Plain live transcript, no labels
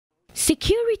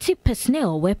Security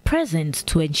personnel were present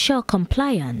to ensure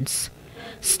compliance.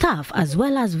 Staff as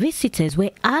well as visitors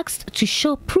were asked to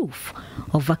show proof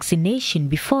of vaccination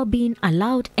before being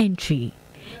allowed entry.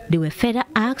 They were further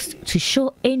asked to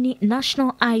show any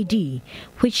national ID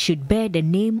which should bear the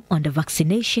name on the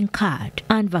vaccination card.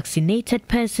 Unvaccinated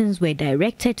persons were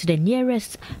directed to the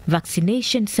nearest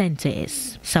vaccination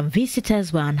centers. Some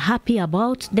visitors were unhappy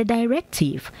about the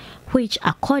directive, which,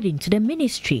 according to the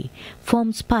ministry,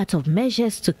 forms part of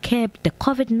measures to curb the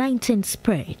COVID-19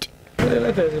 spread.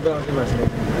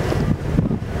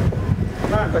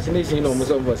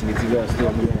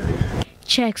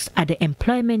 Checks at the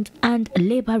Employment and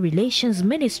Labour Relations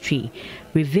Ministry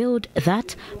revealed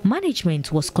that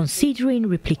management was considering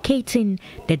replicating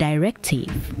the directive.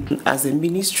 As a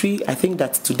ministry, I think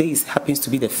that today happens to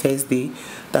be the first day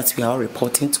that we are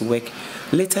reporting to work.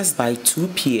 Latest by 2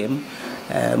 p.m.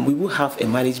 We will have a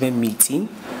management meeting,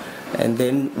 and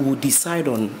then we'll decide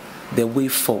on the way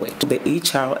forward. The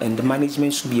HR and the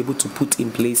management should be able to put in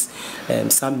place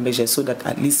some measures so that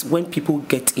at least when people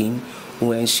get in,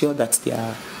 we'll ensure that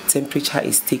their temperature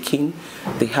is taken,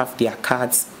 they have their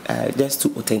cards just to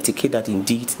authenticate that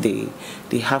indeed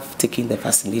they have taken the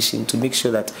vaccination, to make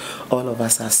sure that all of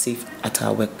us are safe at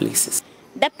our workplaces.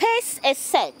 The pace is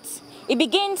set. It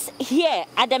begins here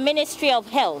at the Ministry of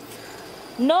Health.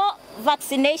 No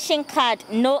vaccination card,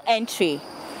 no entry.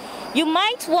 You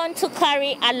might want to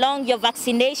carry along your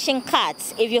vaccination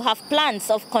cards if you have plans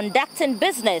of conducting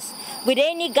business with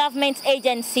any government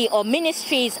agency or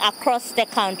ministries across the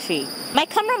country. My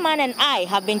cameraman and I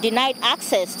have been denied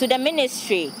access to the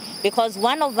ministry because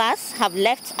one of us have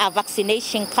left our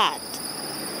vaccination card.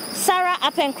 Sarah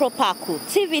Apenkro Paku,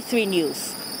 TV3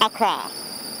 News, Accra.